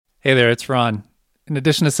Hey there, it's Ron. In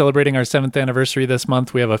addition to celebrating our 7th anniversary this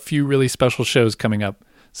month, we have a few really special shows coming up,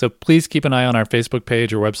 so please keep an eye on our Facebook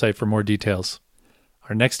page or website for more details.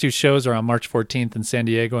 Our next two shows are on March 14th in San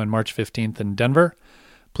Diego and March 15th in Denver.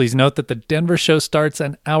 Please note that the Denver show starts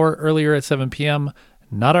an hour earlier at 7 p.m.,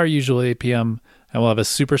 not our usual 8 p.m., and we'll have a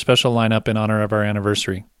super special lineup in honor of our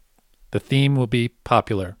anniversary. The theme will be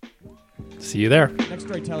popular. See you there. Next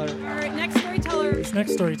storyteller. Our next storyteller. This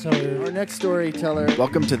next storyteller. Our next storyteller.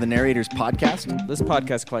 Welcome to the Narrators Podcast. This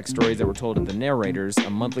podcast collects stories that were told at The Narrators,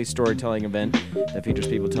 a monthly storytelling event that features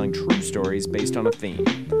people telling true stories based on a theme.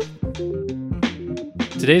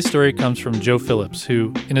 Today's story comes from Joe Phillips,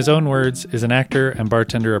 who, in his own words, is an actor and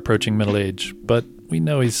bartender approaching middle age, but we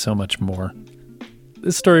know he's so much more.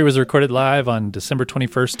 This story was recorded live on December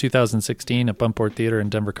 21st, 2016 at Buntport Theater in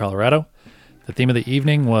Denver, Colorado. The theme of the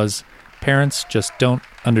evening was Parents Just Don't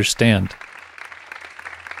Understand.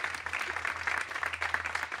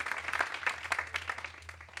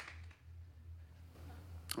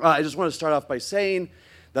 I just want to start off by saying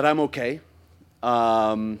that I'm okay.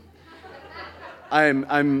 I'm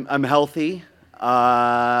healthy.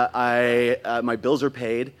 My bills are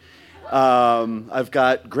paid. I've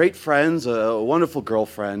got great friends, a wonderful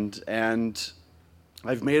girlfriend, and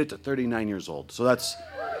I've made it to 39 years old. So that's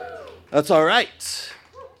all right.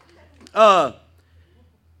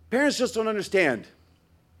 Parents Just Don't Understand.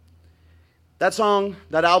 That song,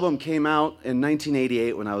 that album came out in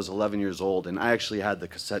 1988 when I was 11 years old, and I actually had the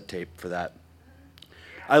cassette tape for that.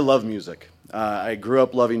 I love music. I grew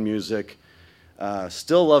up loving music,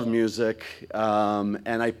 still love music,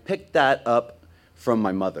 and I picked that up from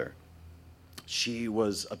my mother. She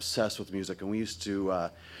was obsessed with music, and we used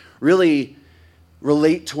to really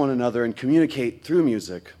relate to one another and communicate through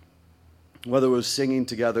music, whether it was singing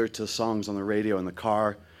together to songs on the radio in the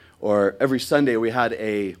car, or every Sunday we had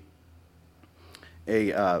a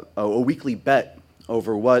weekly bet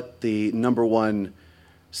over what the number one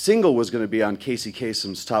single was going to be on Casey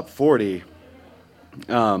Kasem's Top 40.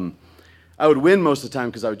 I would win most of the time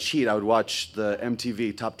because I would cheat. I would watch the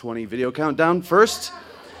MTV Top 20 video countdown first,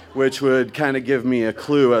 which would kind of give me a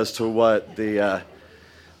clue as to what the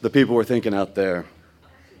people were thinking out there.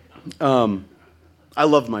 I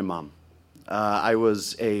loved my mom. I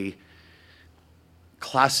was a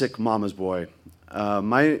classic mama's boy.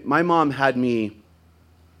 My mom had me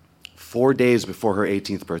 4 days before her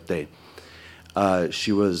 18th birthday.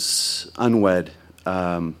 She was unwed.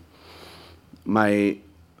 My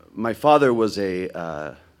father was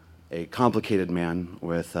a complicated man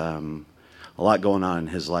with a lot going on in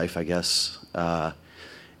his life, I guess.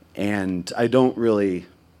 And I don't really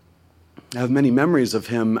have many memories of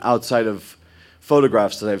him outside of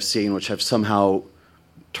photographs that I've seen, which have somehow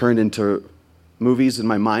turned into movies in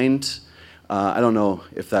my mind. I don't know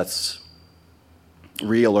if that's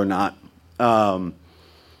real or not.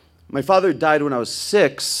 My father died when I was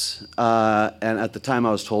 6, and at the time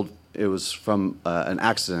I was told it was from an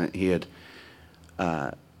accident he had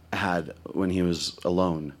had when he was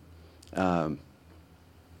alone.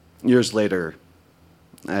 Years later,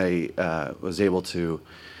 I was able to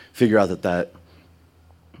figure out that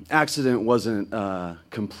accident wasn't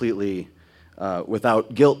completely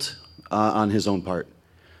without guilt on his own part.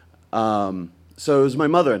 So it was my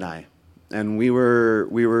mother and I, and we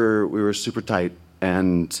were super tight.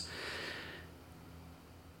 And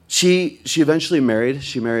she eventually married.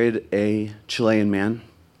 She married a Chilean man,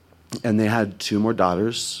 and they had 2 more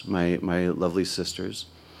daughters, my lovely sisters.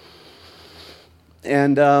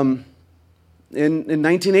 And in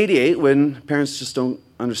 1988, when Parents Just Don't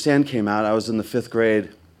Understand came out, I was in the 5th grade,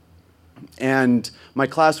 and my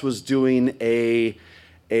class was doing a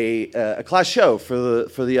class show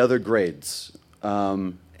for the other grades,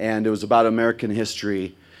 and it was about American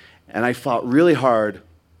history. And I fought really hard.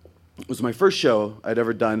 It was my first show I'd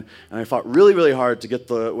ever done, and I fought really, really hard to get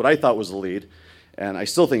what I thought was the lead, and I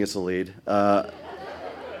still think it's the lead, the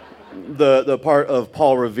part of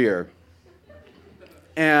Paul Revere.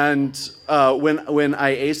 And when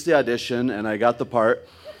I aced the audition and I got the part,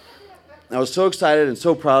 I was so excited and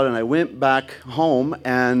so proud, and I went back home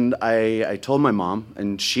and I told my mom,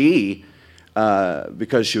 and she,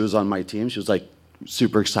 because she was on my team, she was like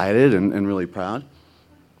super excited and really proud.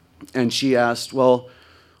 And she asked, well,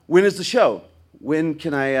 when is the show? When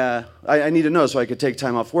can I need to know so I could take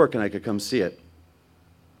time off work and I could come see it.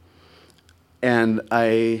 And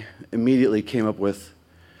I immediately came up with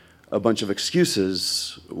a bunch of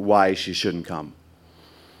excuses why she shouldn't come.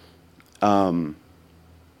 The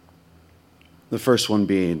first one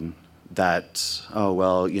being that, oh,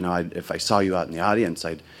 well, you know, if I saw you out in the audience,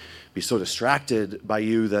 I'd be so distracted by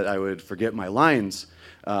you that I would forget my lines.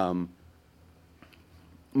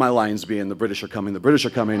 My lines being, the British are coming,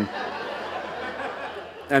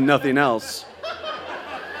 and nothing else.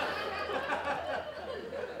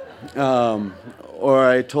 Or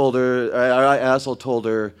I told her, I also told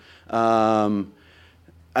her, I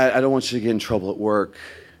don't want you to get in trouble at work.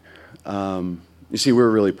 You see, we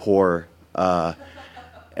were really poor, and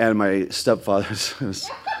my stepfather was...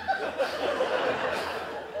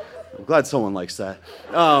 I'm glad someone likes that.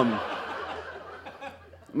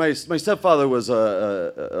 My stepfather was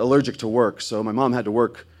allergic to work, so my mom had to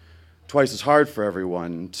work twice as hard for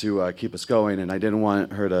everyone to keep us going, and I didn't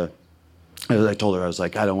want her to... I told her, I was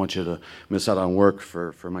like, I don't want you to miss out on work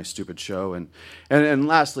for my stupid show. And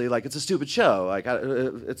lastly, like, it's a stupid show. Like,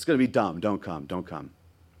 it's going to be dumb. Don't come.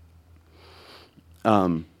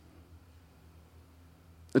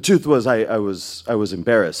 The truth was, I was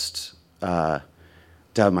embarrassed to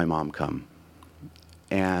have my mom come.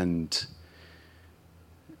 And,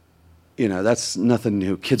 you know, that's nothing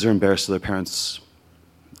new. Kids are embarrassed of their parents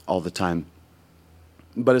all the time.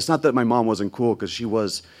 But it's not that my mom wasn't cool, because she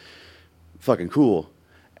was fucking cool.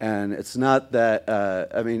 And it's not that,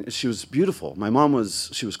 I mean, she was beautiful. My mom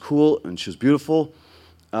she was cool and she was beautiful.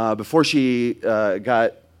 Before she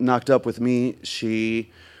got knocked up with me,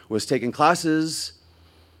 she was taking classes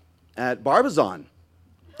at Barbizon.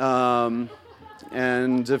 And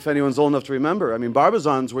if anyone's old enough to remember, I mean,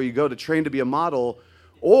 Barbizon's where you go to train to be a model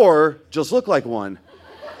or just look like one.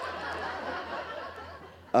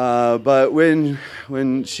 But when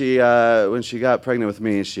she got pregnant with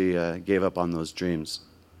me, she gave up on those dreams.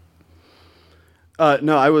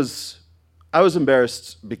 No, I was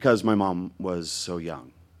embarrassed because my mom was so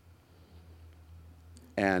young,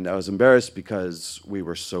 and I was embarrassed because we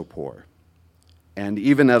were so poor. And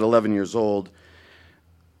even at 11 years old,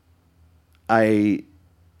 I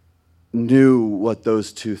knew what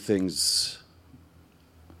those two things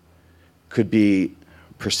could be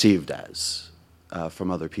perceived as.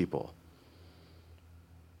 From other people.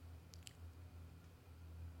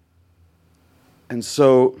 And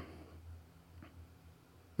so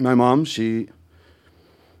my mom, she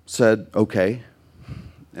said, okay,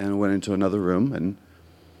 and went into another room, and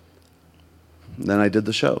then I did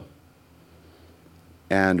the show.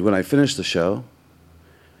 And when I finished the show,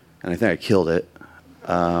 and I think I killed it,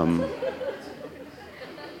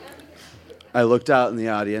 I looked out in the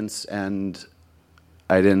audience, and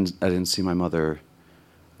I didn't see my mother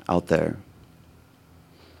out there.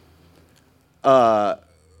 A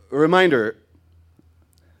reminder,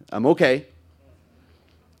 I'm okay.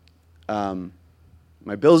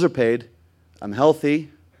 My bills are paid. I'm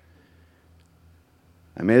healthy.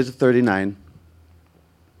 I made it to 39.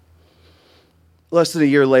 Less than a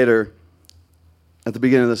year later, at the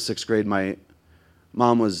beginning of the 6th grade, my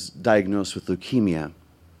mom was diagnosed with leukemia.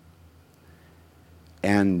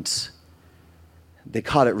 And they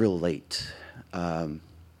caught it real late.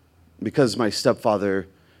 Because my stepfather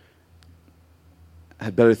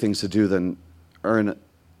had better things to do than earn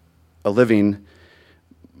a living,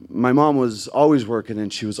 my mom was always working,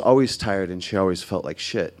 and she was always tired, and she always felt like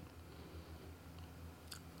shit.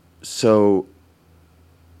 So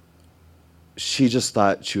she just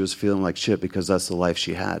thought she was feeling like shit because that's the life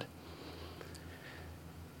she had.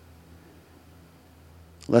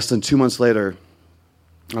 Less than 2 months later,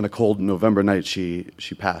 on a cold November night, she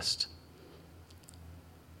passed.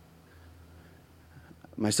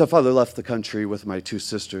 My stepfather left the country with my 2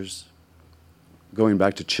 sisters, going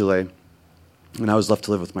back to Chile, and I was left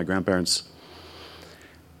to live with my grandparents.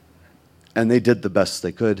 And they did the best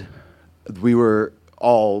they could. We were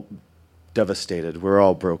all devastated. We were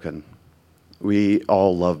all broken. We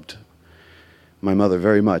all loved my mother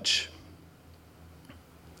very much.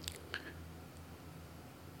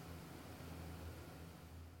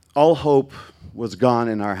 All hope was gone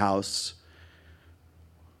in our house.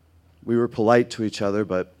 We were polite to each other,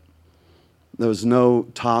 but there was no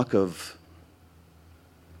talk of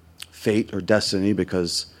fate or destiny,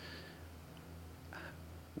 because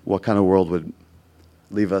what kind of world would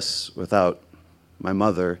leave us without my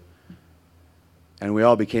mother? And we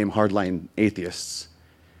all became hardline atheists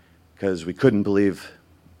because we couldn't believe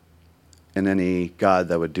in any God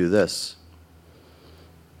that would do this.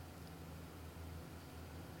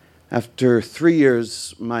 After 3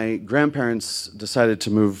 years, my grandparents decided to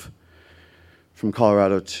move from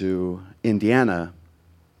Colorado to Indiana,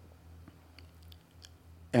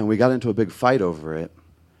 and we got into a big fight over it.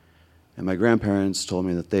 And my grandparents told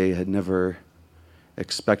me that they had never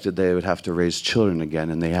expected they would have to raise children again,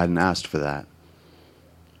 and they hadn't asked for that.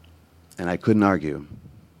 And I couldn't argue.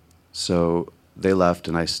 So they left,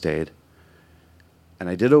 and I stayed. And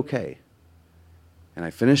I did okay. And I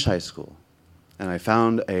finished high school. And I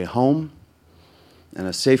found a home and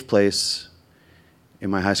a safe place in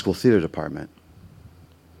my high school theater department,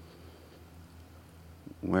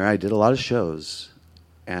 where I did a lot of shows.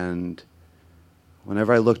 And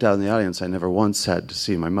whenever I looked out in the audience, I never once had to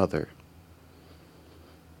see my mother.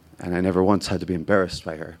 And I never once had to be embarrassed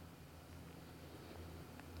by her.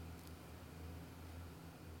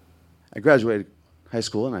 I graduated high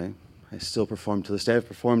school, and I still perform to this day. I've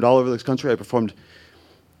performed all over this country. I performed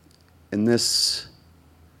in this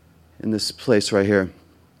place right here.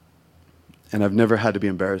 And I've never had to be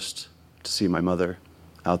embarrassed to see my mother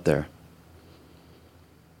out there.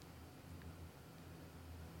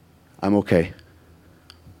 I'm okay.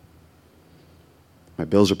 My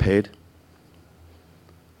bills are paid.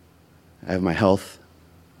 I have my health.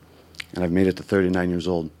 And I've made it to 39 years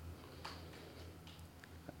old.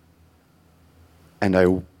 And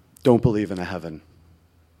I don't believe in a heaven.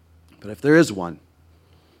 But if there is one,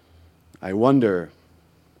 I wonder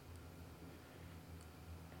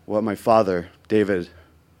what my father, David,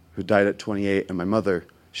 who died at 28, and my mother,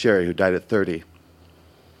 Sherry, who died at 30,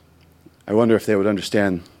 I wonder if they would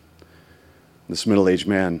understand this middle-aged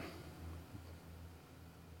man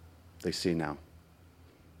they see now.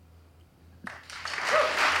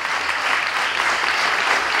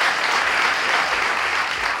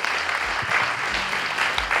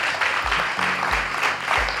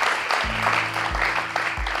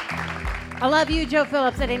 I love you, Joe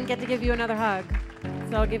Phillips. I didn't get to give you another hug,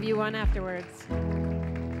 so I'll give you one afterwards.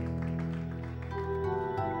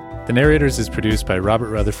 The Narrators is produced by Robert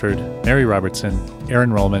Rutherford, Mary Robertson, Aaron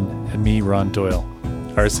Rollman, and me, Ron Doyle.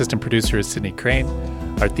 Our assistant producer is Sydney Crane.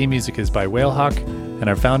 Our theme music is by Whalehawk, and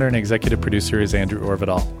our founder and executive producer is Andrew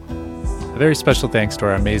Orvidal. A very special thanks to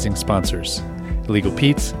our amazing sponsors: Illegal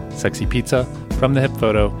Pete's, Sexy Pizza, From the Hip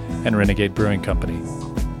Photo, and Renegade Brewing Company.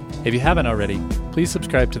 If you haven't already, please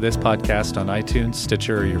subscribe to this podcast on iTunes,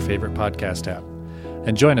 Stitcher, or your favorite podcast app.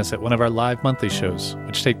 And join us at one of our live monthly shows,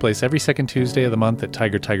 which take place every second Tuesday of the month at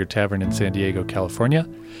Tiger Tavern in San Diego, California,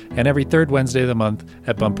 and every third Wednesday of the month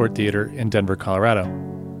at Buntport Theater in Denver, Colorado.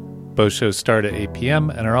 Both shows start at 8 p.m.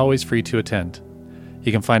 and are always free to attend.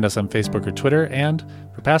 You can find us on Facebook or Twitter, and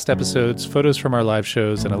for past episodes, photos from our live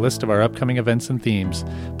shows, and a list of our upcoming events and themes,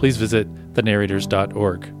 please visit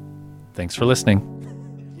thenarrators.org. Thanks for listening.